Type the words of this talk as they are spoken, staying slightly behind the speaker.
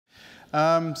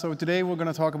So today we're going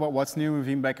to talk about what's new in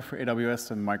Veeam Backup for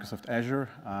AWS and Microsoft Azure.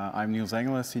 I'm Niels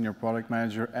Engelen, Senior Product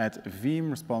Manager at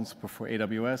Veeam, responsible for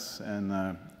AWS,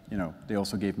 and they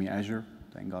also gave me Azure.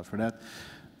 Thank God for that.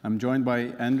 I'm joined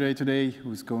by Andre today,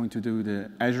 who's going to do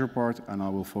the Azure part, and I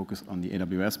will focus on the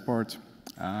AWS part.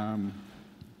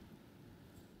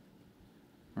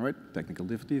 All right, technical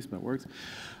difficulties, but it works.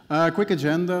 Quick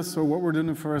agenda. So what we're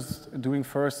doing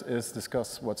first is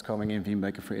discuss what's coming in Veeam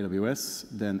Backup for AWS,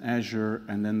 then Azure,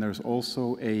 and then there's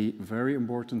also a very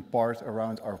important part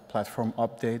around our platform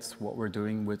updates, what we're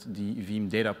doing with the Veeam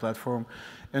data platform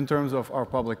in terms of our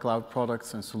public cloud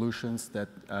products and solutions that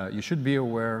you should be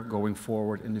aware going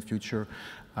forward in the future,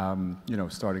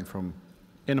 starting from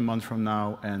in a month from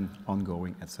now and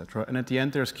ongoing, etc. And at the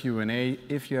end, there's Q&A.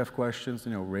 If you have questions,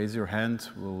 raise your hand.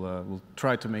 We'll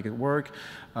try to make it work.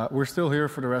 We're still here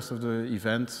for the rest of the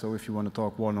event, so if you want to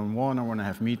talk one-on-one or want to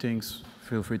have meetings,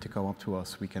 feel free to come up to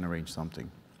us. We can arrange something.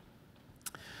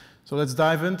 So let's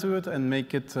dive into it and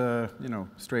make it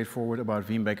straightforward about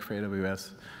Veeam Backup for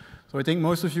AWS. So I think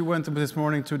most of you went this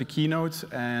morning to the keynote,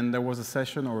 and there was a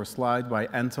session or a slide by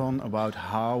Anton about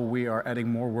how we are adding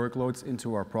more workloads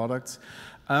into our products.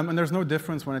 And there's no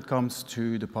difference when it comes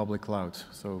to the public cloud.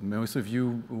 So most of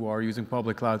you who are using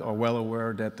public cloud are well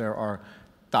aware that there are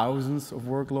thousands of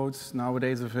workloads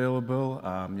nowadays available.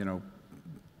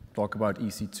 Talk about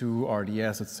EC2,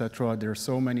 RDS, etc. There are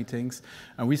so many things.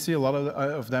 And we see a lot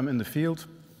of them in the field.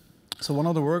 So one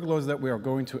of the workloads that we are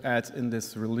going to add in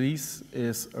this release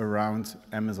is around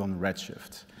Amazon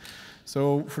Redshift.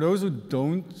 So for those who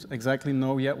don't exactly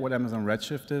know yet what Amazon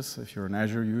Redshift is, if you're an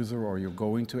Azure user or you're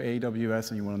going to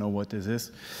AWS and you want to know what this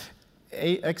is,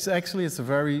 actually it's a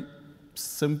very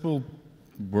simple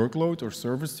workload or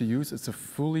service to use. It's a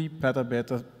fully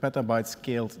petabyte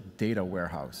scaled data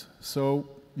warehouse. So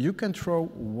you can throw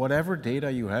whatever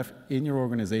data you have in your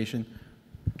organization,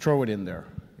 throw it in there.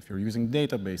 If you're using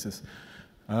databases,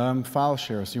 file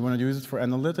shares, you want to use it for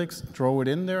analytics, throw it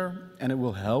in there, and it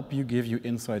will help you give you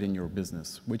insight in your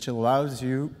business, which allows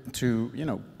you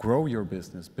to grow your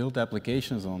business, build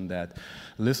applications on that,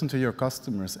 listen to your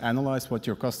customers, analyze what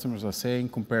your customers are saying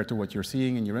compared to what you're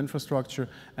seeing in your infrastructure,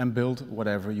 and build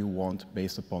whatever you want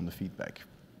based upon the feedback.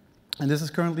 And this is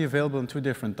currently available in two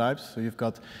different types. So you've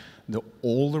got the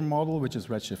older model, which is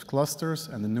Redshift clusters,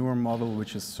 and the newer model,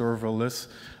 which is serverless,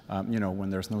 when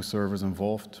there's no servers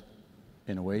involved,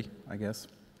 in a way, I guess.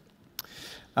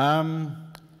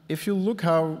 If you look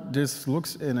how this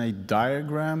looks in a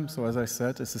diagram, so as I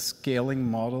said, it's a scaling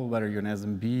model, whether you're an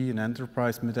SMB, an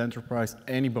enterprise, mid-enterprise,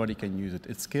 anybody can use it.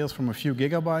 It scales from a few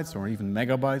gigabytes or even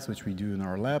megabytes, which we do in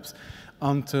our labs,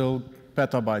 until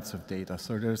petabytes of data.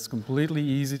 So it's completely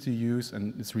easy to use,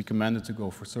 and it's recommended to go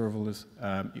for serverless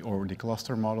or the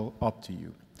cluster model, up to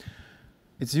you.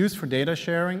 It's used for data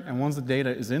sharing, and once the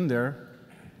data is in there,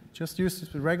 just use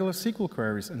regular SQL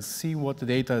queries and see what the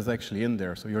data is actually in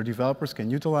there. So your developers can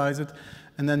utilize it,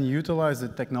 and then utilize the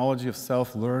technology of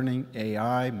self-learning,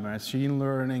 AI, machine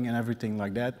learning, and everything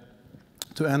like that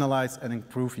to analyze and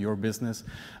improve your business.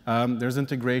 There's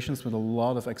integrations with a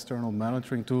lot of external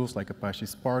monitoring tools like Apache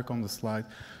Spark on the slide.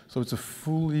 So it's a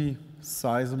fully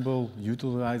sizable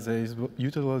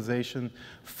utilization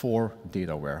for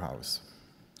data warehouse.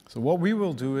 So what we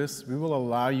will do is we will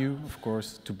allow you, of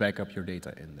course, to back up your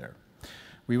data in there.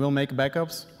 We will make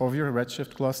backups of your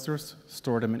Redshift clusters,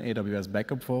 store them in AWS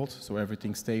Backup Vault, so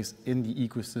everything stays in the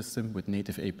ecosystem with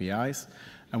native APIs.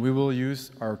 And we will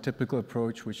use our typical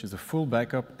approach, which is a full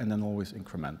backup and then always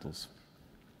incrementals.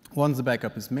 Once the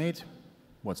backup is made,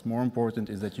 what's more important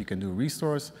is that you can do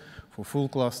restores for full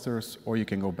clusters, or you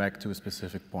can go back to a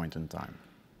specific point in time.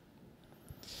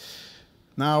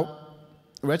 Now,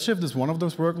 Redshift is one of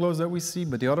those workloads that we see,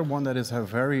 but the other one that is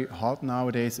very hot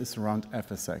nowadays is around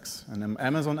FSx. And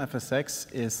Amazon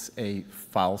FSx is a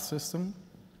file system,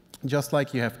 just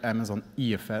like you have Amazon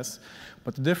EFS.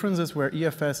 But the difference is where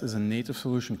EFS is a native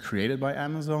solution created by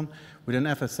Amazon, within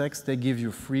FSx, they give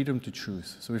you freedom to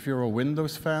choose. So if you're a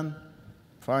Windows fan,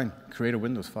 fine, create a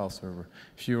Windows file server.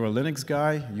 If you're a Linux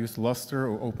guy, use Lustre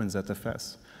or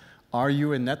OpenZFS. Are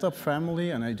you a NetApp family,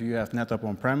 and do you have NetApp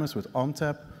on-premise with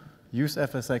ONTAP? Use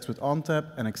FSx with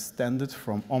ONTAP and extend it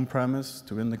from on-premise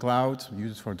to in the cloud.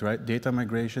 Use it for data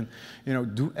migration.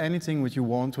 Do anything what you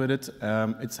want with it.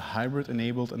 It's hybrid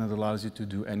enabled, and it allows you to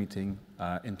do anything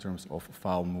in terms of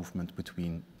file movement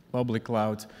between public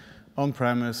cloud,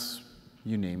 on-premise,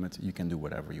 you name it. You can do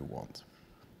whatever you want.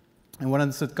 And when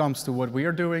it comes to what we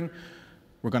are doing,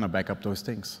 we're going to back up those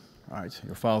things. Right?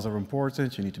 Your files are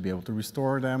important. You need to be able to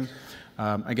restore them.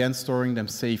 Again, storing them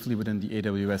safely within the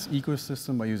AWS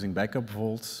ecosystem by using backup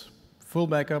vaults. Full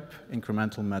backup,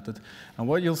 incremental method. And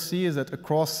what you'll see is that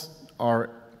across our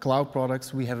cloud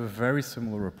products, we have a very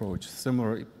similar approach,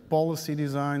 similar policy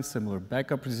design, similar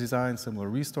backup design, similar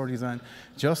restore design,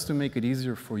 just to make it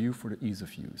easier for you for the ease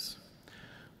of use.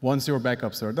 Once your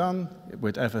backups are done,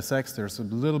 with FSX, there's a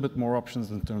little bit more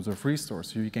options in terms of restore.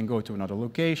 So you can go to another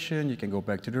location, you can go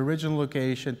back to the original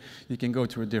location, you can go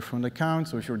to a different account.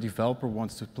 So if your developer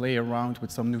wants to play around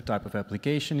with some new type of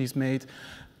application he's made,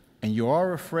 and you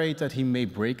are afraid that he may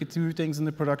break a few things in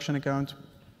the production account,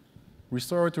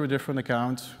 restore it to a different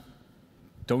account,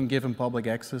 don't give him public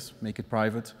access, make it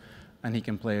private, and he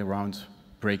can play around,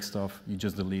 break stuff, you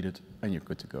just delete it, and you're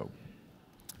good to go.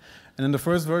 And in the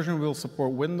first version, we'll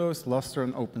support Windows, Lustre,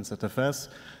 and OpenZFS.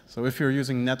 So if you're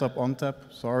using NetApp ONTAP,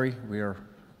 sorry, we are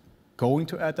going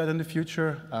to add that in the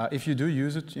future. If you do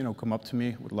use it, come up to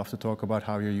me. Would love to talk about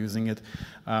how you're using it,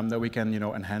 that we can,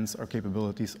 enhance our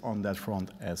capabilities on that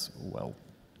front as well.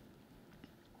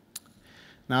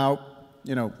 Now,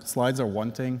 slides are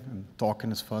one thing, and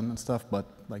talking is fun and stuff, but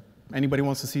like, anybody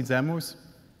wants to see demos?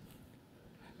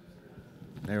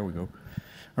 There we go.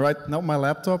 All right, not my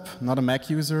laptop, not a Mac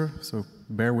user, so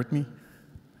bear with me.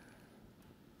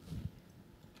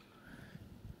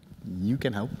 You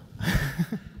can help.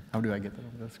 How do I get that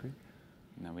on the screen?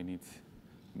 Now we need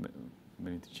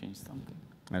to change something.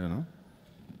 I don't know.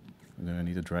 Do I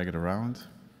need to drag it around?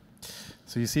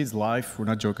 So you see it's live, we're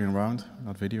not joking around,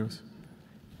 not videos.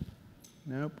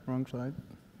 Nope, wrong slide.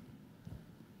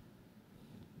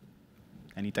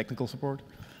 Any technical support?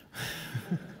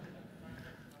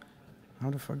 How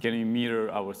the fuck? Can you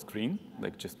mirror our screen?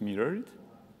 Like just mirror it?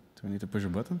 Do I need to push a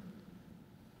button?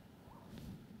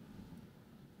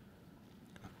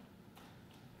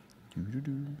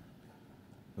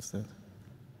 What's that?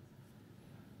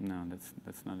 No,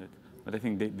 that's not it. But I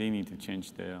think they need to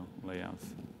change their layouts.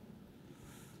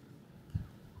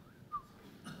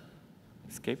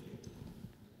 Escape.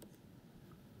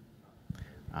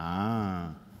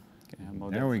 Ah, Okay,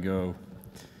 there we go.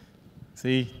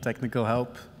 See, technical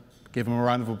help. Give him a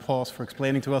round of applause for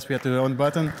explaining to us we had to own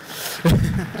button.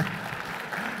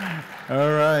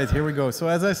 All right, here we go. So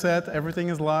as I said, everything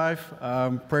is live.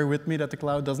 Pray with me that the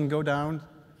cloud doesn't go down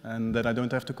and that I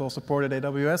don't have to call support at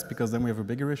AWS, because then we have a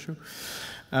bigger issue.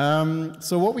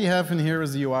 So what we have in here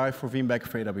is the UI for Veeam Backup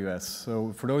for AWS.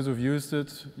 So for those who've used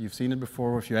it, you've seen it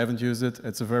before. If you haven't used it,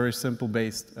 it's a very simple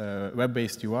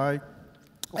web-based UI.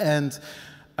 And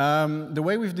the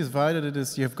way we've divided it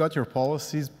is you've got your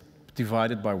policies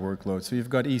divided by workload. So you've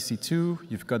got EC2,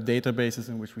 you've got databases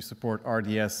in which we support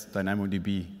RDS,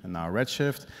 DynamoDB, and now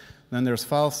Redshift. Then there's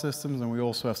file systems, and we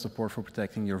also have support for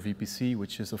protecting your VPC,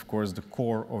 which is, of course, the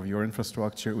core of your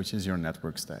infrastructure, which is your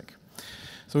network stack.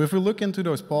 So if we look into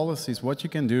those policies, what you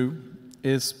can do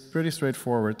is pretty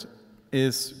straightforward,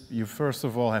 is you first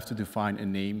of all have to define a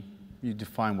name. You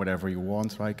define whatever you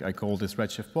want, right? I call this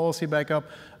Redshift policy backup.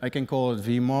 I can call it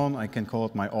Veeam. I can call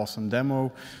it my awesome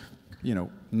demo.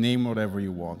 Name whatever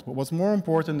you want. But what's more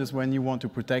important is when you want to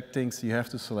protect things, you have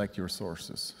to select your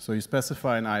sources. So you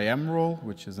specify an IAM role,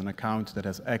 which is an account that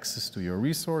has access to your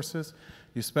resources.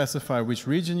 You specify which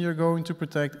region you're going to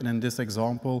protect, and in this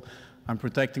example, I'm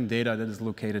protecting data that is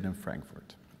located in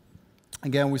Frankfurt.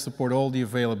 Again, we support all the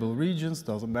available regions,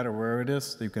 doesn't matter where it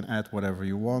is, you can add whatever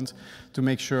you want to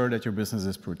make sure that your business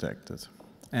is protected.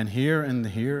 And here in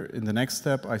the next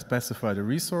step, I specify the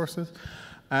resources.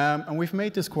 And we've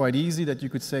made this quite easy that you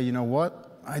could say, you know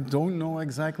what, I don't know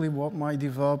exactly what my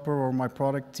developer or my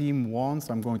product team wants.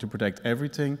 I'm going to protect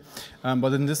everything.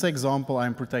 But in this example,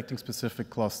 I'm protecting specific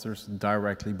clusters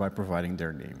directly by providing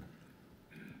their name.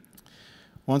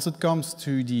 Once it comes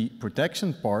to the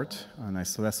protection part, and I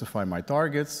specify my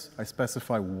targets, I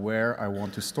specify where I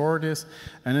want to store this.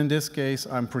 And in this case,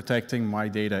 I'm protecting my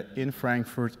data in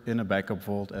Frankfurt in a backup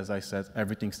vault. As I said,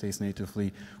 everything stays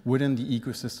natively within the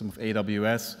ecosystem of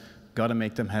AWS. Got to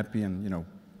make them happy and,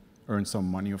 earn some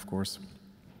money, of course.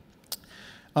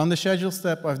 On the schedule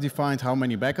step, I've defined how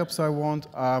many backups I want.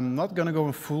 I'm not going to go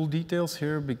in full details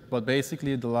here, but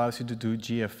basically it allows you to do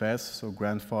GFS, so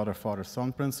grandfather, father,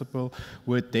 son principle,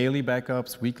 with daily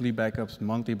backups, weekly backups,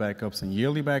 monthly backups, and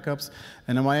yearly backups.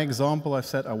 And in my example, I've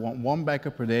said I want 1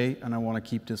 backup per day, and I want to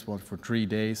keep this one for 3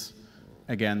 days.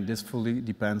 Again, this fully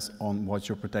depends on what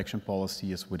your protection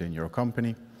policy is within your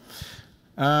company.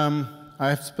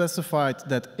 I've specified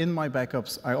that in my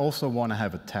backups, I also want to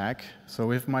have a tag.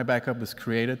 So if my backup is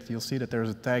created, you'll see that there's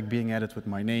a tag being added with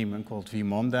my name and called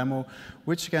Veeam demo,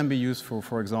 which can be used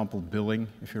for example, billing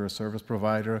if you're a service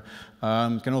provider.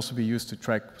 It can also be used to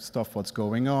track stuff what's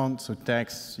going on. So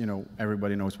tags,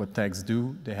 everybody knows what tags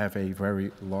do. They have a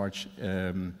very large,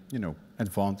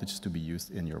 advantage to be used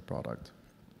in your product.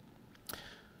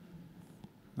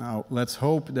 Now, let's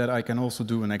hope that I can also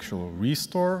do an actual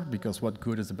restore, because what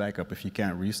good is a backup if you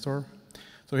can't restore?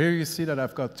 So here you see that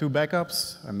I've got 2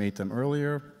 backups. I made them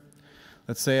earlier.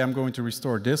 Let's say I'm going to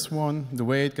restore this one. The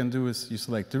way it can do is you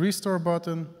select the restore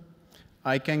button.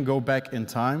 I can go back in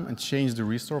time and change the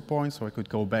restore point, so I could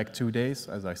go back 2 days.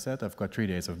 As I said, I've got 3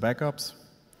 days of backups.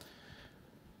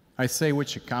 I say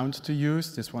which account to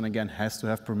use. This one, again, has to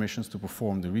have permissions to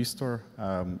perform the restore.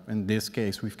 In this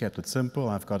case, we've kept it simple.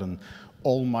 I've got an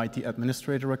almighty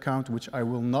administrator account, which I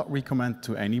will not recommend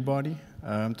to anybody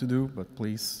to do, but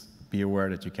please be aware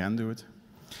that you can do it.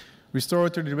 Restore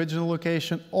it to the original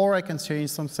location, or I can change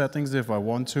some settings if I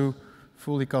want to,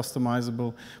 fully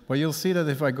customizable. But you'll see that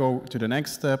if I go to the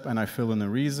next step and I fill in a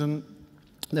reason,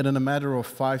 that in a matter of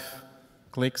 5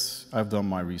 clicks, I've done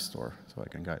my restore. So I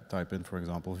can type in, for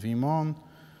example, Veeam on,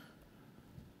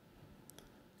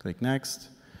 click next.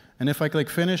 And if I click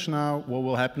finish now, what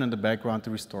will happen in the background,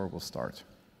 the restore will start.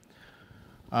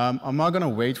 I'm not going to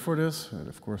wait for this.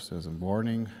 Of course, there's a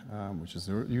warning, which is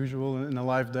usual in a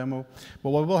live demo.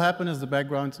 But what will happen is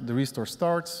the restore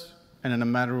starts, and in a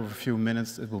matter of a few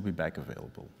minutes, it will be back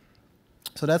available.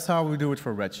 So that's how we do it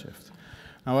for Redshift.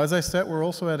 Now, as I said, we're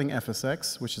also adding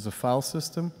FSX, which is a file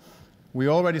system. We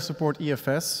already support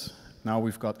EFS. Now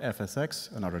we've got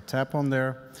FSX, another tab on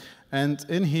there. And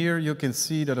in here, you can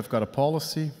see that I've got a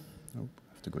policy. Oh,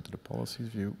 I have to go to the policies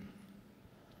view.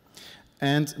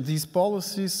 And these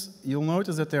policies, you'll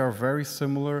notice that they are very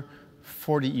similar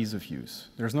for the ease of use.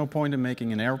 There's no point in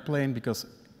making an airplane, because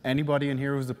anybody in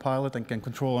here who's the pilot and can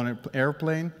control an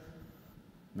airplane,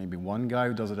 maybe one guy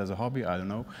who does it as a hobby, I don't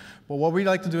know. But what we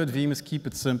like to do at Veeam is keep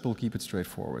it simple, keep it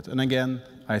straightforward. And again,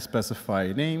 I specify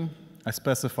a name, I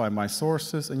specify my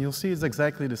sources, and you'll see it's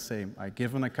exactly the same. I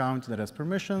give an account that has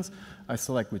permissions, I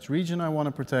select which region I want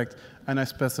to protect, and I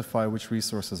specify which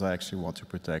resources I actually want to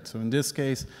protect. So in this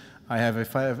case, I have a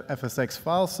FSX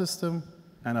file system,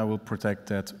 and I will protect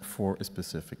that for a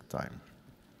specific time.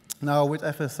 Now, with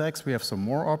FSX, we have some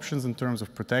more options in terms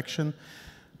of protection.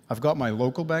 I've got my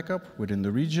local backup within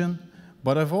the region,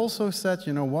 but I've also said,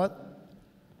 you know what?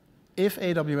 If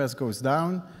AWS goes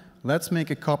down, let's make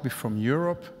a copy from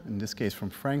Europe, in this case from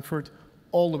Frankfurt,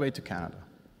 all the way to Canada,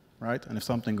 right? And if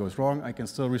something goes wrong, I can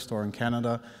still restore in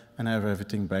Canada and have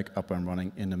everything back up and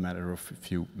running in a matter of a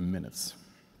few minutes.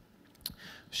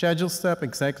 Schedule step,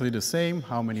 exactly the same.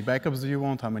 How many backups do you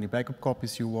want? How many backup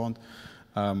copies you want?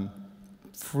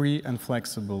 Free and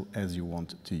flexible as you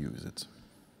want to use it.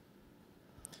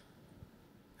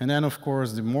 And then, of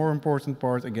course, the more important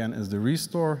part, again, is the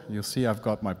restore. You'll see I've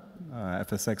got my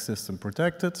FSX system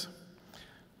protected.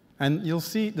 And you'll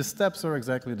see the steps are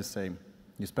exactly the same.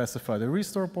 You specify the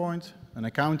restore point, an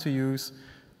account to use,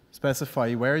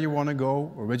 specify where you want to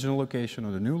go, original location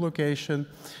or the new location,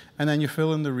 and then you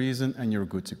fill in the reason and you're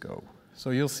good to go.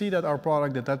 So you'll see that our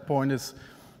product at that point is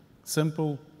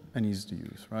simple and easy to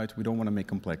use, right? We don't want to make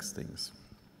complex things.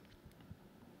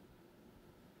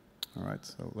 All right,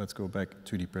 so let's go back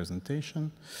to the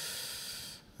presentation.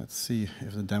 Let's see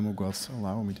if the demo gods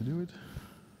allow me to do it.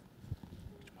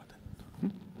 Which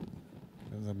button?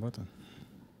 There's a button.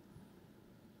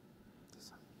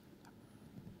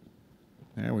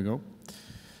 There we go.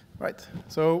 Right,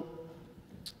 so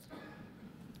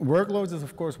workloads is,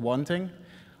 of course, one thing.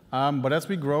 But as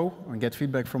we grow and get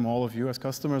feedback from all of you as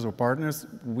customers or partners,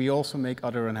 we also make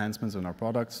other enhancements in our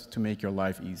products to make your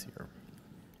life easier.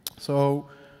 So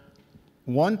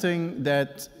one thing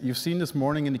that you've seen this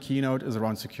morning in the keynote is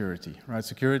around security, right?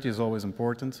 Security is always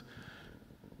important.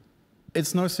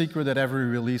 It's no secret that every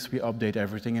release we update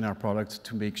everything in our product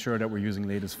to make sure that we're using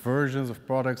latest versions of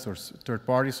products or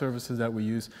third-party services that we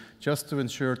use just to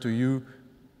ensure to you,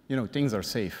 things are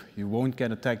safe. You won't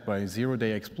get attacked by a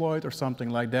zero-day exploit or something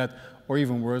like that, or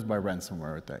even worse, by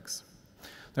ransomware attacks.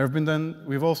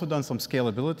 We've also done some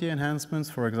scalability enhancements.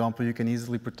 For example, you can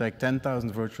easily protect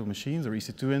 10,000 virtual machines or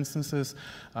EC2 instances.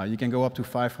 You can go up to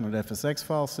 500 FSX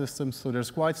file systems. So there's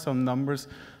quite some numbers.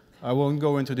 I won't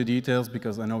go into the details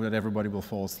because I know that everybody will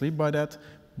fall asleep by that,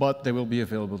 but they will be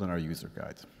available in our user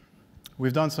guide.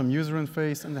 We've done some user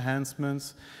interface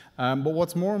enhancements. But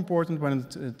what's more important when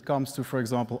it comes to, for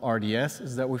example, RDS,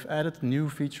 is that we've added new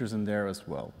features in there as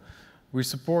well. We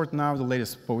support now the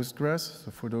latest Postgres.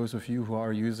 So for those of you who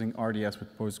are using RDS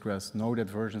with Postgres, know that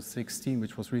version 16,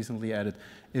 which was recently added,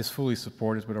 is fully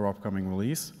supported with our upcoming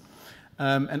release.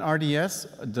 And RDS,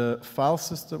 the file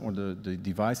system, or the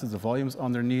devices, the volumes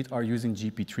underneath are using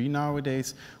GP3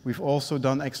 nowadays. We've also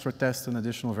done extra tests and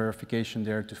additional verification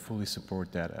there to fully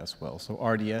support that as well. So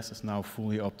RDS is now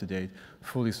fully up to date,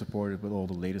 fully supported with all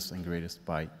the latest and greatest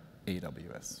by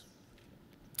AWS.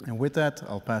 And with that,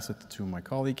 I'll pass it to my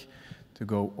colleague to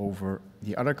go over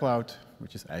the other cloud,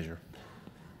 which is Azure.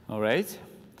 All right.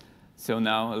 So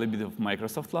now a little bit of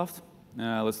Microsoft love.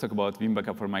 Let's talk about Veeam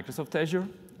Backup for Microsoft Azure,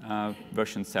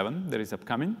 version 7 that is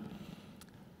upcoming.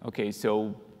 OK,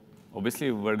 so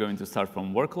obviously, we're going to start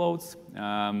from workloads.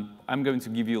 I'm going to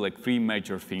give you like 3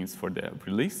 major things for the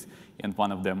release, and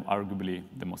one of them, arguably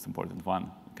the most important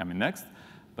one, coming next.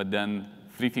 But then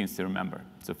 3 things to remember.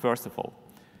 So first of all,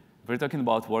 if we're talking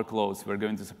about workloads, we're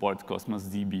going to support Cosmos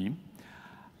DB.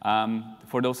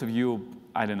 For those of you,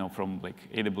 I don't know, from like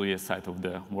AWS side of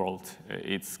the world,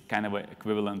 it's kind of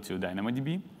equivalent to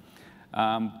DynamoDB.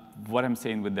 What I'm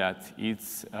saying with that,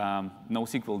 it's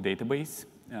NoSQL database,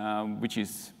 which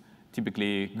is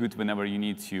typically good whenever you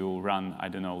need to run, I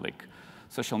don't know, like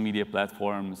social media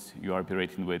platforms. You are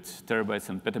operating with terabytes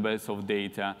and petabytes of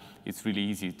data. It's really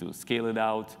easy to scale it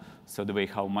out. So the way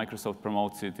how Microsoft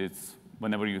promotes it, it's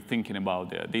whenever you're thinking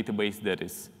about a database that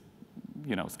is,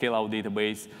 scale-out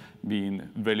database, being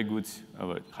really good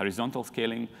horizontal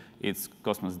scaling, it's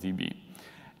Cosmos DB.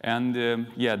 And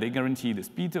yeah, they guarantee the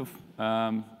speed of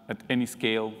at any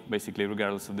scale, basically,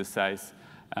 regardless of the size.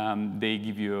 They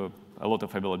give you a lot of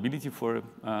availability for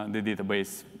the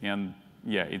database. And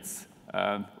yeah, it's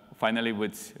finally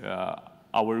with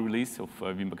our release of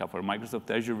Veeam Backup for Microsoft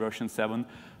Azure version 7,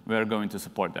 we're going to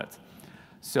support that.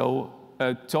 So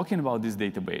talking about this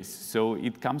database, so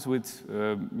it comes with,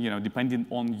 depending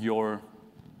on your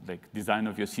design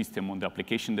of your system, on the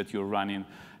application that you're running,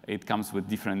 it comes with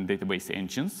different database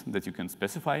engines that you can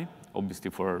specify, obviously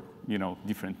for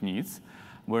different needs.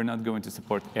 We're not going to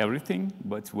support everything,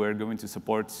 but we're going to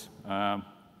support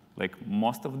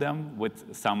most of them with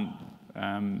some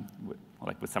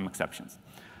exceptions.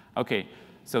 OK,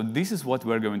 so this is what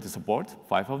we're going to support,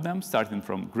 5 of them, starting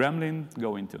from Gremlin,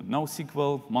 going to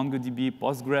NoSQL, MongoDB,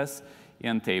 Postgres,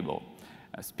 and Table.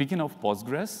 Speaking of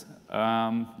Postgres,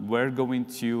 we're going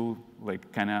to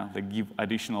give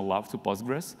additional love to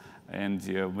Postgres. And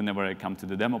whenever I come to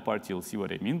the demo part, you'll see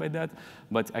what I mean by that.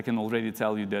 But I can already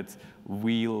tell you that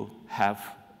we'll have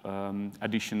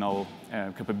additional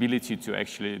capability to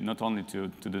actually not only to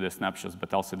do the snapshots,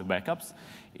 but also the backups,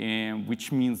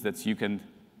 which means that you can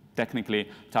technically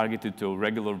target it to a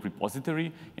regular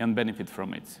repository and benefit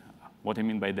from it. What I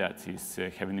mean by that is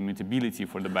having immutability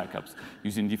for the backups,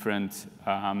 using different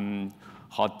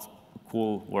hot,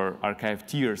 cool, or archive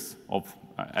tiers of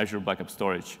Azure backup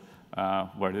storage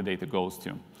where the data goes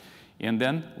to. And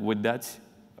then with that,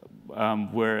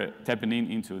 we're tapping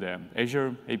into the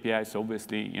Azure APIs,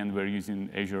 obviously, and we're using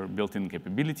Azure built-in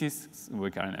capabilities.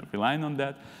 We're kind of relying on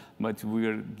that, but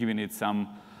we're giving it some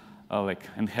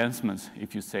enhancements,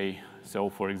 if you say. So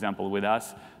for example, with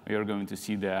us, we are going to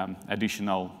see the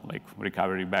additional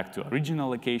recovery back to original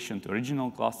location, to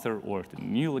original cluster, or to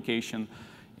new location.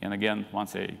 And again,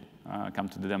 once I come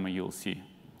to the demo, you'll see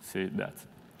that.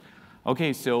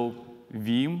 OK, so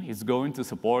Veeam is going to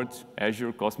support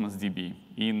Azure Cosmos DB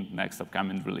in next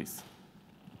upcoming release.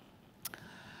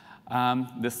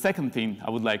 The second thing I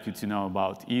would like you to know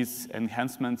about is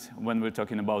enhancement when we're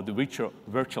talking about the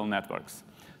virtual networks.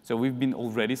 So we've been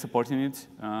already supporting it.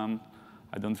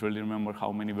 I don't really remember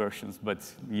how many versions, but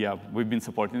yeah, we've been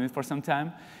supporting it for some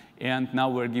time. And now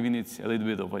we're giving it a little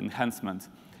bit of enhancement.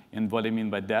 And what I mean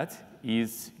by that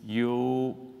is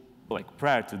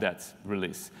prior to that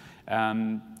release,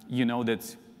 you know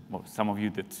that, well, some of you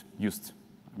that used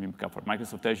Veeam Backup for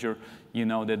Microsoft Azure, you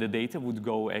know that the data would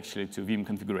go actually to Veeam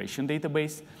configuration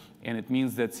database. And it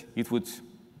means that it would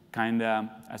kind of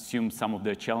assume some of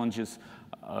the challenges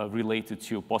related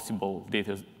to possible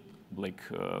data,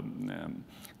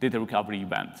 data recovery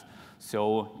event.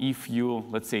 So if you,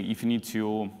 let's say, if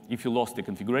you lost the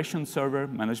configuration server,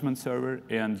 management server,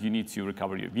 and you need to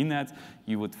recover your VNet,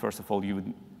 you would, first of all, you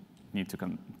would need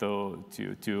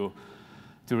to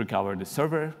recover the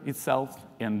server itself,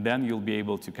 and then you'll be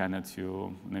able to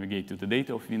to navigate to the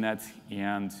data of VNet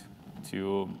and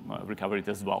to recover it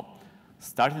as well.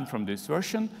 Starting from this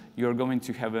version, you're going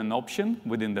to have an option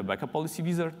within the backup policy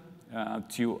wizard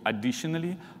to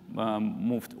additionally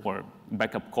move or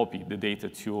backup copy the data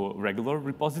to a regular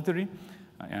repository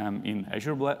in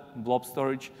Azure Blob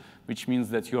Storage, which means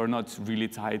that you are not really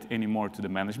tied anymore to the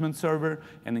management server.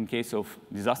 And in case of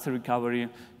disaster recovery,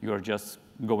 you are just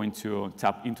going to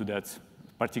tap into that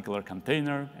particular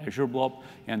container, Azure Blob,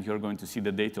 and you're going to see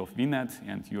the data of VNet,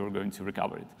 and you're going to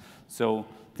recover it. So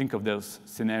think of those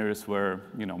scenarios where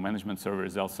management server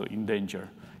is also in danger.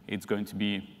 It's going to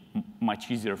be much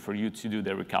easier for you to do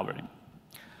the recovery.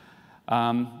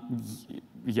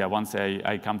 Yeah, once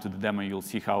I come to the demo, you'll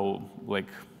see how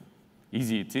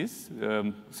easy it is.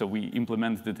 So we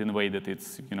implemented it in a way that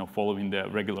it's following the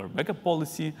regular backup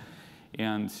policy.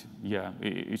 And yeah,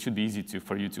 it should be easy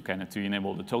for you to kind of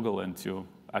enable the toggle and to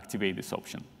activate this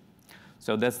option.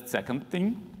 So that's the second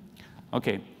thing.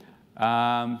 OK,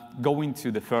 going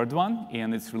to the third one,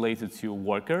 and it's related to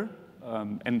worker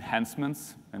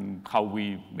enhancements and how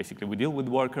we deal with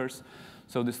workers.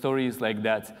 So the story is like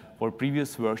that. For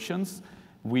previous versions,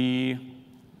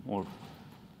 or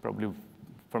probably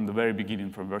from the very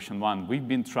beginning, from version 1, we've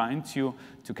been trying to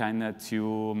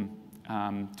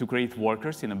create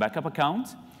workers in a backup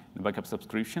account, in a backup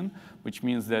subscription, which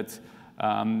means that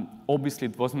obviously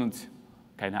it wasn't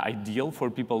kind of ideal for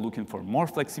people looking for more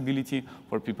flexibility,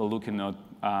 for people looking at,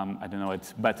 I don't know,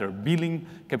 at better billing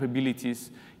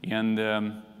capabilities.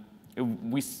 And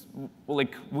we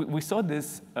saw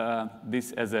this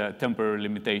as a temporary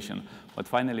limitation, but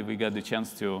finally we got the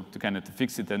chance to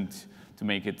fix it and to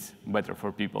make it better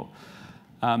for people.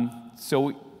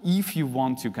 So if you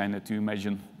want to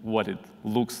imagine what it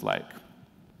looks like,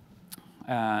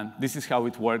 this is how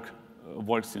it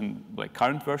works in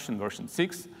current version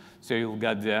 6. So you'll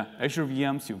get the Azure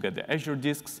VMs, you've got the Azure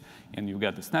disks, and you've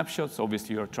got the snapshots.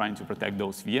 Obviously, you're trying to protect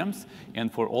those VMs.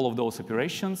 And for all of those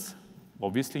operations,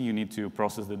 obviously, you need to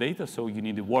process the data, so you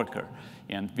need a worker.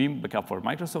 And Veeam Backup for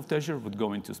Microsoft Azure would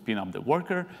go in to spin up the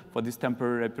worker for this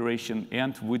temporary operation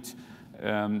and would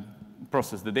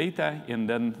process the data and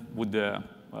then would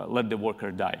let the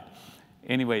worker die.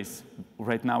 Anyways,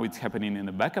 right now it's happening in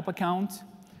a backup account,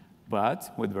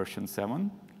 but with version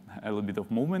 7, a little bit of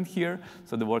movement here.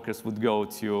 So the workers would go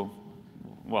to,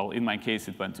 well, in my case,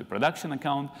 it went to production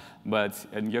account, but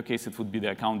in your case, it would be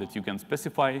the account that you can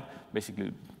specify,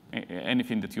 basically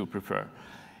anything that you prefer.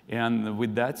 And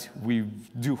with that, we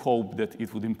do hope that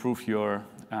it would improve your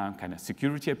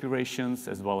security operations,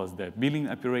 as well as the billing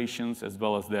operations, as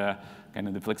well as the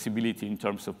the flexibility in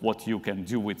terms of what you can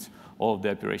do with all of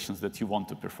the operations that you want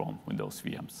to perform with those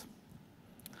VMs.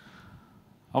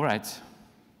 All right.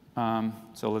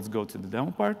 So let's go to the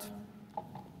demo part.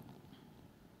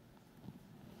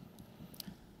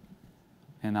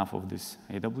 Enough of this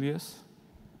AWS.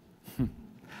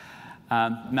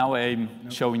 Now I'm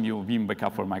showing you Veeam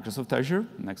Backup for Microsoft Azure,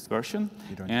 next version.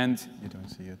 You don't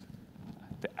see it.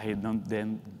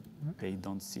 They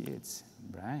don't see it,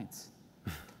 right?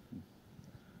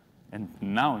 And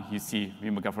now you see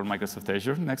Veeam Backup for Microsoft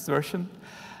Azure, next version.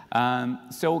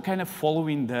 So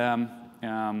following the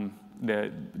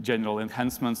general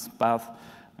enhancements path,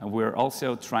 we're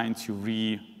also trying to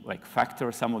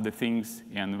refactor some of the things.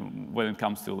 And when it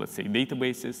comes to, let's say,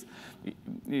 databases,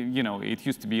 it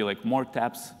used to be more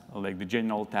tabs, like the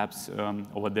general tabs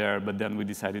over there. But then we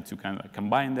decided to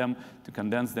combine them, to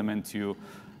condense them, and to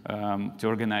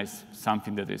organize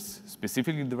something that is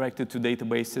specifically directed to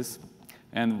databases.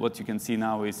 And what you can see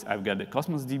now is I've got the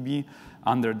Cosmos DB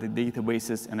under the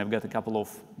databases, and I've got a couple of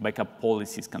backup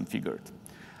policies configured.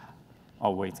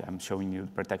 Oh, wait, I'm showing you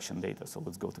protection data. So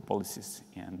let's go to policies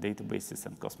and databases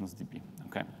and Cosmos DB.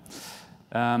 OK.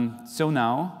 So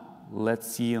now let's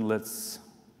see, and let's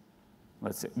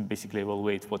basically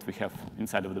evaluate what we have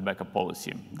inside of the backup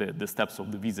policy, the steps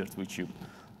of the wizard which you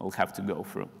will have to go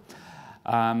through.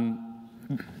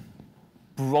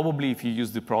 Probably if you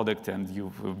use the product and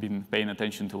you've been paying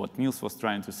attention to what Niels was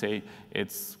trying to say,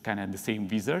 it's the same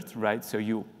wizard, right? So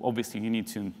obviously you need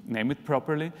to name it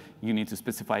properly. You need to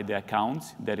specify the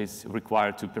account that is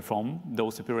required to perform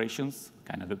those operations,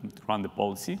 to run the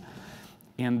policy.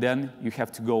 And then you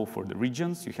have to go for the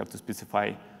regions. You have to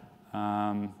specify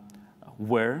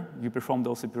where you perform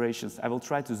those operations. I will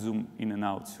try to zoom in and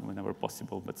out whenever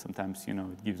possible, but sometimes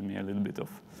it gives me a little bit of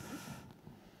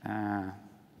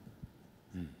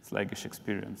sluggish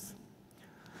experience.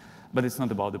 But it's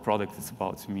not about the product, it's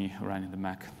about me running the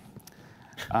Mac.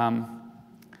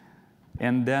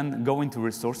 And then go into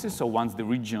resources. So once the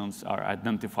regions are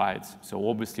identified, so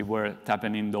obviously we're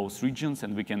tapping in those regions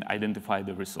and we can identify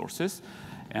the resources.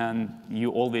 And you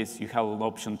have an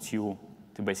option to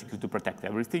basically protect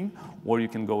everything, or you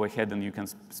can go ahead and you can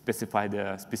specify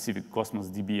the specific Cosmos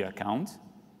DB account.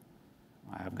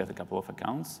 I've got a couple of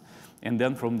accounts. And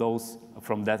then from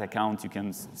that account, you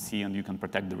can see and you can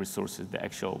protect the resources, the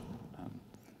actual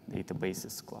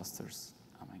databases, clusters.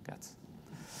 Oh, my God.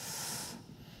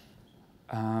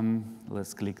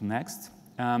 Let's click next.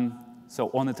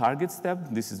 So on the target step,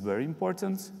 this is very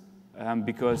important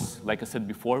because, like I said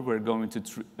before, we're going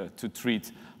to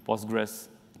treat Postgres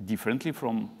differently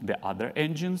from the other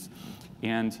engines.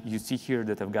 And you see here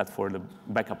that I've got for the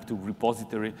backup to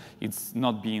repository, it's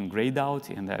not being grayed out,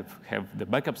 and I have the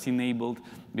backups enabled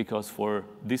because for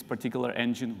this particular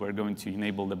engine, we're going to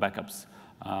enable the backups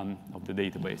of the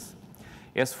database.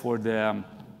 As for the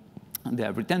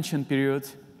retention period,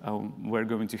 we're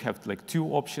going to have like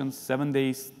 2 options, 7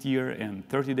 days tier and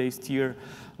 30 days tier,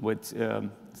 with,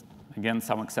 again,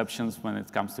 some exceptions when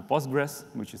it comes to Postgres,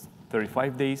 which is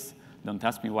 35 days. Don't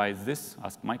ask me why it's this,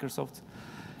 ask Microsoft,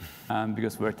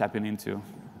 because we're tapping into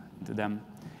them.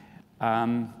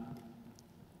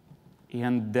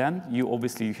 And then you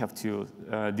have to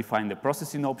define the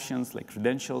processing options, like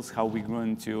credentials, how we're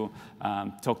going to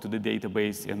talk to the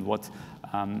database, and what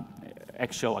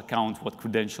actual account, what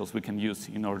credentials we can use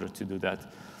in order to do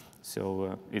that.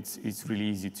 So it's really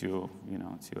easy to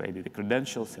edit the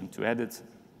credentials and to edit.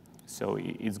 So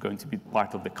it's going to be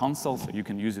part of the console, so you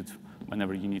can use it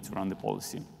whenever you need to run the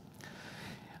policy.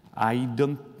 I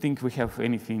don't think we have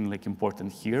anything like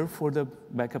important here for the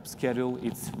backup schedule.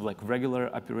 It's like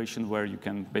regular operation where you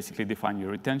can basically define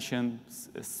your retention,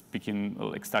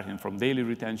 starting from daily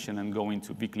retention and going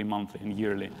to weekly, monthly, and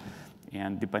yearly.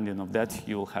 And depending on that,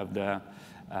 you'll have the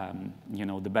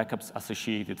the backups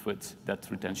associated with that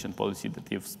retention policy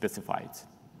that you've specified.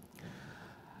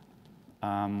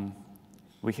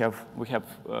 We have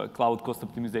cloud cost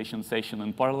optimization session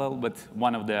in parallel, but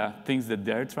one of the things that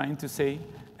they're trying to say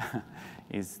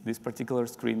is this particular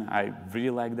screen. I really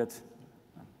like that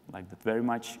very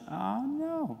much. Oh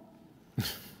no,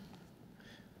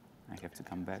 I have to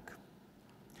come back.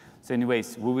 So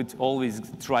anyways, we would always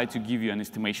try to give you an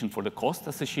estimation for the cost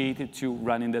associated to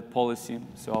running that policy.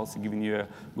 So also giving you a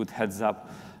good heads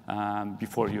up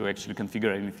before you actually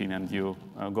configure anything and you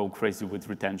go crazy with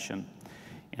retention.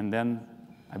 And then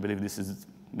I believe this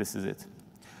is it.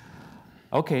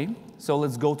 OK, so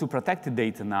let's go to protected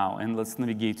data now, and let's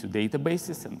navigate to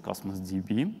databases and Cosmos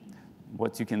DB.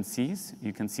 What you can see is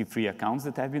you can see 3 accounts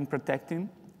that I've been protecting,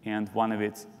 and one of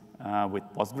it with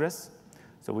Postgres.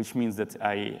 So which means that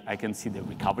I can see the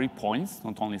recovery points,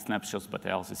 not only snapshots, but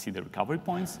I also see the recovery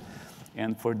points.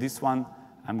 And for this one,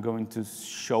 I'm going to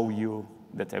show you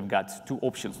that I've got 2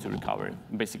 options to recover.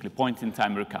 Basically,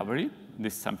 point-in-time recovery.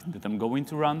 This is something that I'm going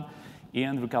to run.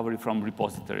 And recovery from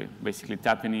repository, basically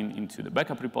tapping into the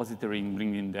backup repository and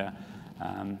bringing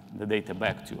the data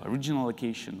back to original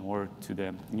location or to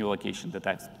the new location that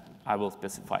I will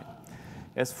specify.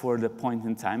 As for the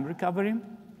point-in-time recovery,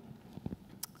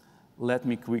 let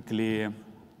me quickly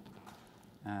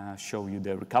show you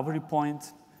the recovery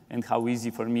point and how easy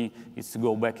for me is to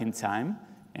go back in time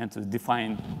and to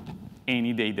define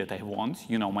any day that I want.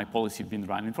 My policy has been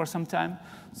running for some time.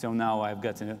 So now I've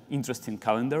got an interesting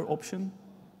calendar option.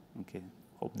 OK,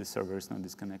 hope the server is not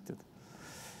disconnected,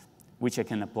 which I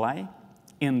can apply.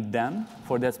 And then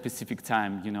for that specific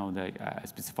time, I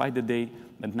specified the day,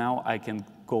 but now I can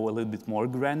go a little bit more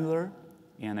granular,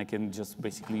 and I can just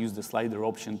basically use the slider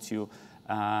option to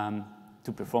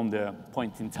perform the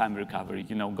point-in-time recovery,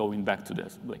 going back to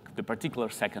the particular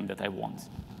second that I want.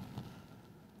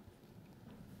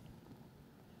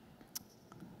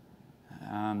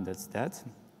 That's that.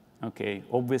 OK,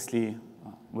 obviously,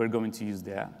 we're going to use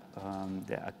the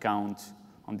account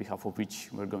on behalf of which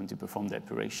we're going to perform the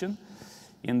operation.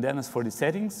 And then as for the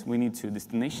settings, we need to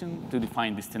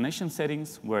define destination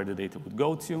settings, where the data would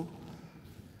go to,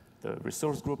 the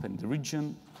resource group and the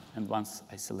region. And once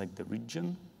I select the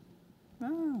region,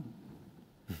 I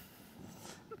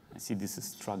see this is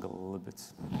struggle a little bit.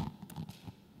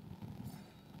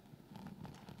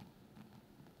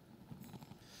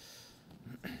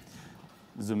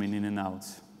 Zooming in and out.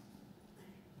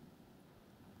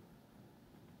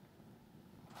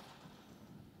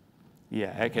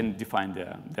 Yeah, I can define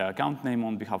the account name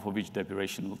on behalf of which the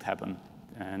operation would happen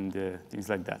and things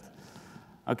like that.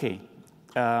 OK,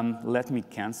 let me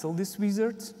cancel this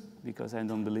wizard, because I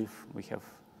don't believe we have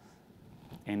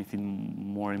anything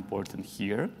more important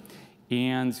here.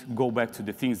 And go back to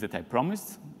the things that I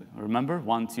promised. Remember,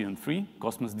 1, 2, and 3,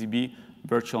 Cosmos DB,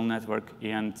 virtual network,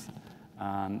 and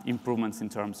improvements in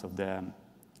terms of the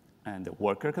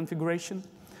worker configuration.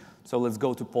 So let's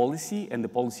go to policy and the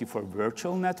policy for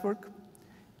virtual network.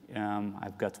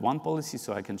 I've got one policy,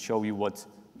 so I can show you what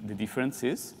the difference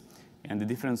is. And the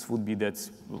difference would be that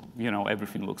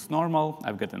everything looks normal.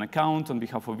 I've got an account on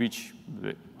behalf of which,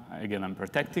 again, I'm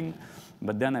protecting.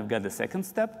 But then I've got the second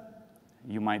step.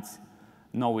 You might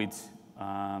know it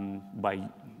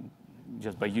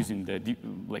just by using the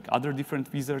other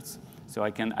different wizards. So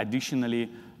I can additionally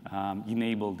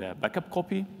enable the backup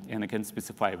copy, and I can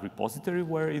specify a repository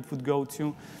where it would go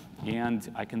to,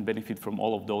 and I can benefit from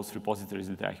all of those repositories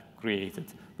that I created,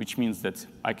 which means that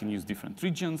I can use different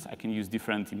regions, I can use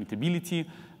different immutability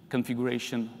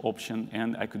configuration option,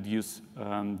 and I could use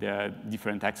the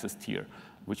different access tier,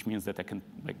 which means that I can,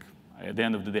 at the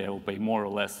end of the day, I will pay more or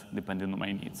less depending on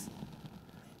my needs.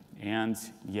 And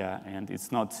yeah, and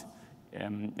it's not,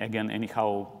 again,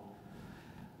 anyhow,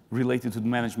 related to the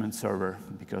management server,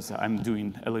 because I'm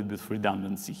doing a little bit of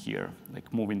redundancy here,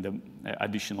 like moving the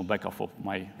additional backup of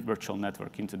my virtual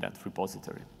network into that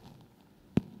repository.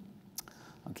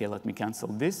 OK, let me cancel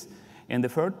this. And the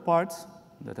third part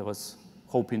that I was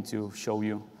hoping to show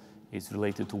you is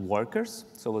related to workers.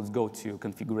 So let's go to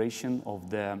configuration of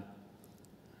the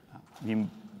Veeam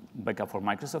backup for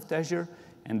Microsoft Azure.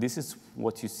 And this is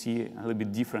what you see a little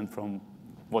bit different from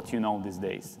what you know these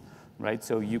days, right?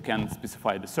 So you can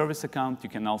specify the service account. You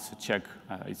can also check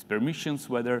its permissions,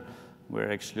 whether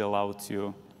we're actually allowed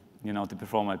to, to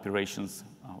perform operations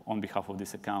on behalf of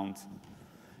this account.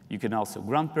 You can also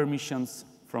grant permissions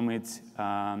from it,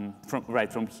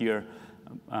 from here,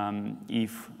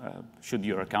 if should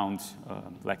your account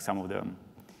like some of them.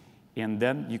 And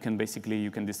then you can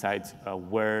decide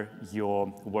where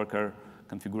your worker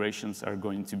configurations are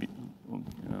going to be,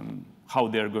 how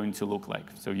they're going to look like.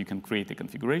 So you can create a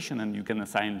configuration and you can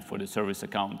assign it for the service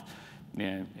account,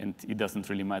 and it doesn't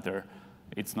really matter.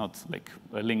 It's not like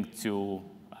a link to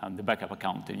the backup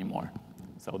account anymore.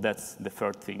 So that's the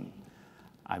third thing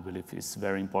I believe is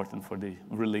very important for the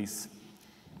release.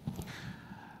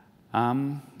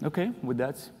 OK, with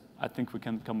that, I think we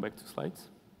can come back to slides,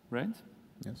 right?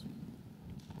 Yes.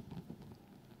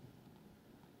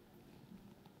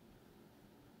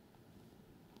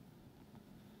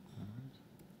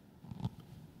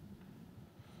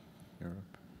 Europe.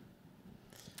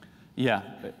 Yeah,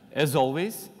 as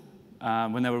always,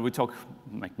 whenever we talk,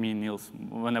 like me and Niels,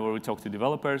 whenever we talk to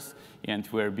developers and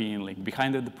we're being like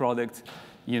behind the product,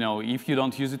 if you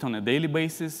don't use it on a daily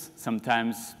basis,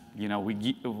 sometimes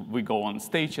we go on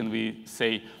stage and we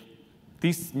say,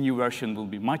 this new version will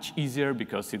be much easier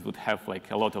because it would have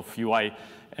like a lot of UI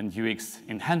and UX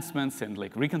enhancements and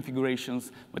like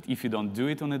reconfigurations. But if you don't do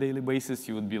it on a daily basis,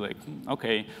 you would be like,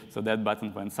 OK, so that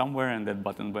button went somewhere and that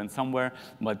button went somewhere.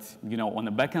 But on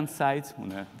the backend side, on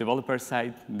the developer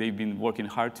side, they've been working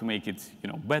hard to make it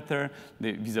better.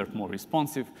 These are more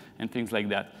responsive and things like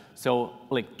that. So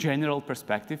like general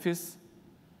perspective is,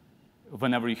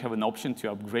 whenever you have an option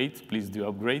to upgrade, please do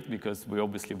upgrade, because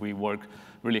we work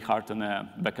really hard on the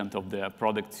backend of the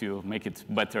product to make it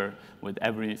better with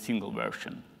every single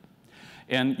version.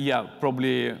 And yeah,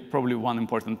 probably one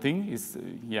important thing is,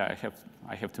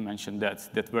 I have to mention that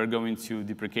we're going to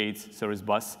deprecate Service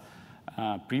Bus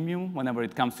Premium whenever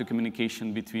it comes to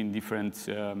communication between different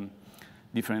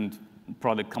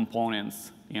product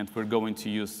components, and we're going to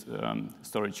use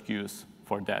storage queues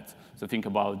for that. So think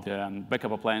about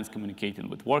backup appliance communicating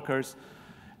with workers,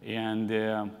 and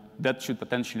that should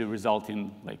potentially result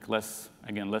in like less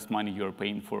money you're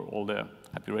paying for all the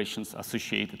operations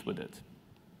associated with it.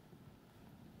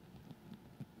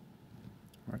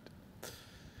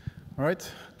 All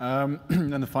right.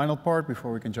 And the final part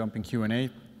before we can jump in Q&A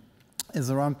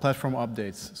is around platform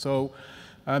updates. So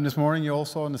this morning you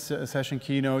also saw in the session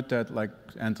keynote that, like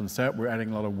Anton said, we're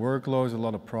adding a lot of workloads, a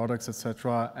lot of products,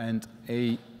 etc. And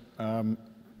a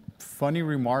funny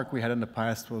remark we had in the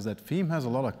past was that Veeam has a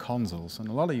lot of consoles and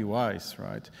a lot of UIs,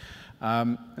 right?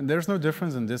 And there's no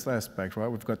difference in this aspect, right?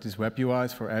 We've got these web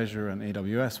UIs for Azure and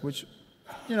AWS, which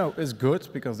is good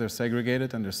because they're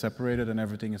segregated and they're separated and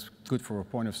everything is good for a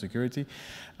point of security.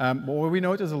 But what we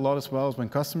notice a lot as well is when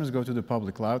customers go to the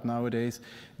public cloud nowadays,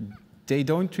 they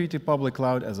don't treat the public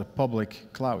cloud as a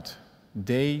public cloud.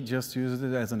 They just use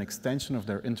it as an extension of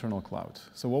their internal cloud.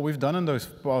 So what we've done in those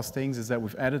past things is that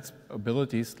we've added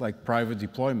abilities like private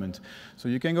deployment. So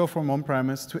you can go from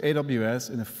on-premise to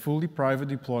AWS in a fully private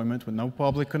deployment with no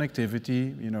public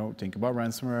connectivity. Think about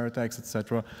ransomware attacks,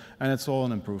 etc. And it's all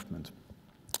an improvement.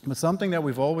 But something that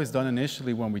we've always done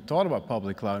initially when we thought about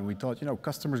public cloud, and we thought,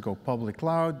 customers go public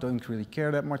cloud, don't really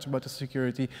care that much about the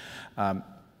security.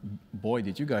 Boy,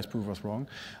 did you guys prove us wrong.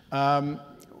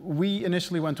 We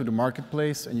initially went to the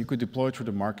marketplace, and you could deploy through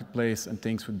the marketplace, and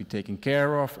things would be taken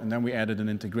care of. And then we added an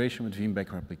integration with Veeam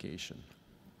Backup Replication.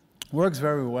 Works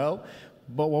very well.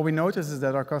 But what we noticed is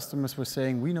that our customers were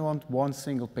saying, we want one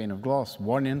single pane of glass,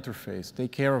 one interface,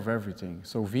 take care of everything.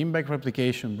 So Veeam Backup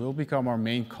Replication will become our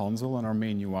main console and our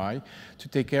main UI to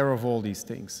take care of all these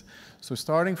things. So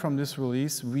starting from this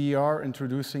release, we are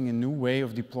introducing a new way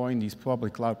of deploying these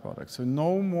public cloud products. So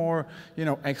no more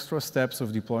extra steps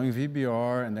of deploying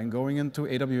VBR and then going into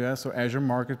AWS or Azure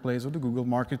Marketplace or the Google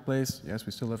Marketplace. Yes,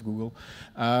 we still have Google.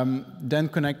 Then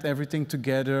connect everything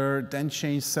together, then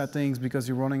change settings because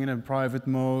you're running in a private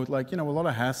mode. Like, a lot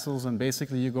of hassles, and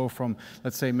basically you go from,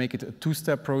 let's say, make it a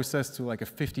 2-step process to like a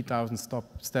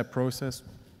 50,000-step process.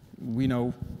 We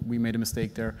know we made a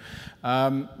mistake there.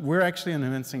 We're actually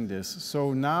enhancing this.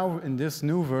 So now in this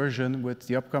new version with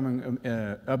the upcoming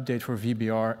update for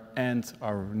VBR and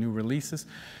our new releases,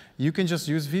 you can just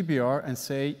use VBR and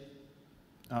say,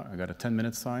 oh, I got a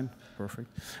 10-minute sign, perfect.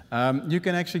 You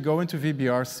can actually go into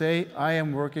VBR, say, I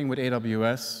am working with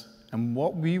AWS, and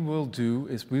what we will do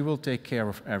is we will take care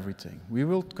of everything. We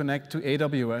will connect to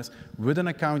AWS with an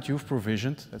account you've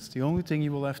provisioned. That's the only thing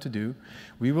you will have to do.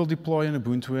 We will deploy an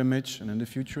Ubuntu image, and in the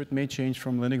future it may change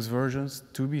from Linux versions,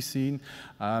 to be seen.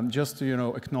 Just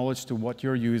to acknowledge to what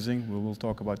you're using. We will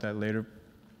talk about that later.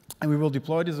 And we will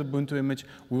deploy this Ubuntu image.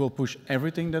 We will push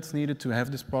everything that's needed to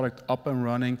have this product up and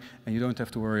running, and you don't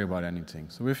have to worry about anything.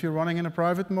 So if you're running in a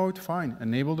private mode, fine.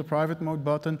 Enable the private mode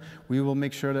button. We will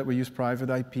make sure that we use private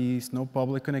IPs, no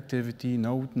public connectivity,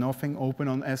 nothing open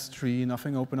on S3,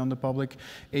 nothing open on the public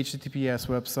HTTPS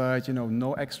website,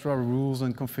 no extra rules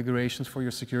and configurations for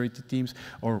your security teams.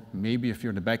 Or maybe if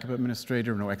you're the backup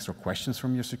administrator, no extra questions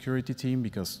from your security team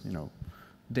because,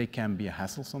 they can be a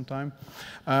hassle sometimes.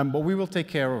 But we will take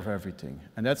care of everything.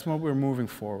 And that's what we're moving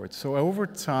forward. So over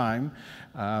time,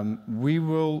 we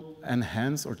will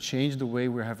enhance or change the way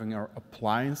we're having our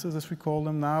appliances, as we call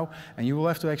them now. And you will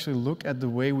have to actually look at the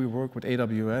way we work with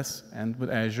AWS and with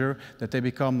Azure, that they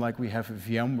become like we have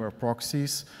VMware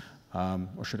proxies.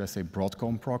 Or should I say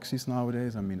Broadcom proxies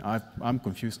nowadays? I mean, I'm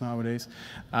confused nowadays.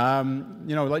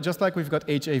 Just like we've got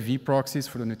HAV proxies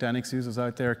for the Nutanix users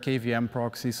out there, KVM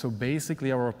proxies. So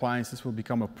basically, our appliances will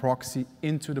become a proxy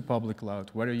into the public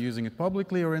cloud. Whether you're using it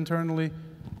publicly or internally,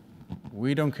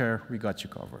 we don't care. We got you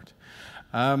covered.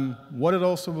 What it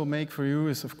also will make for you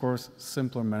is, of course,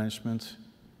 simpler management,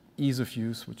 ease of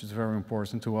use, which is very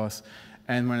important to us.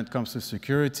 And when it comes to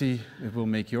security, it will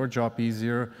make your job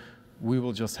easier. We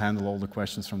will just handle all the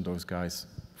questions from those guys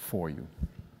for you.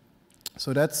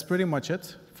 So that's pretty much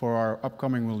it for our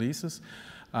upcoming releases.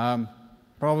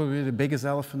 Probably the biggest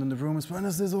elephant in the room is, when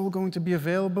is this all going to be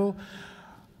available?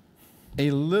 A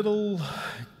little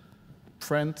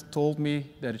friend told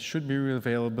me that it should be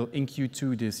available in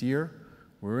Q2 this year.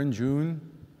 We're in June,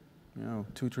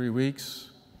 2-3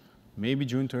 weeks, maybe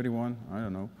June 31, I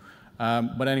don't know.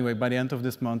 But anyway, by the end of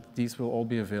this month, these will all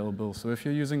be available. So if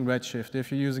you're using Redshift,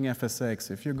 if you're using FSX,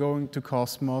 if you're going to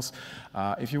Cosmos,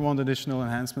 if you want additional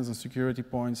enhancements and security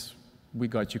points, we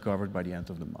got you covered by the end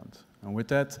of the month. And with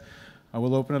that, I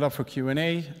will open it up for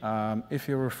Q&A. If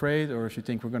you're afraid or if you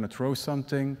think we're going to throw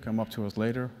something, come up to us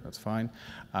later. That's fine.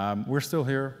 We're still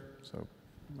here.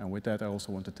 And with that, I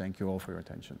also want to thank you all for your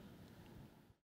attention.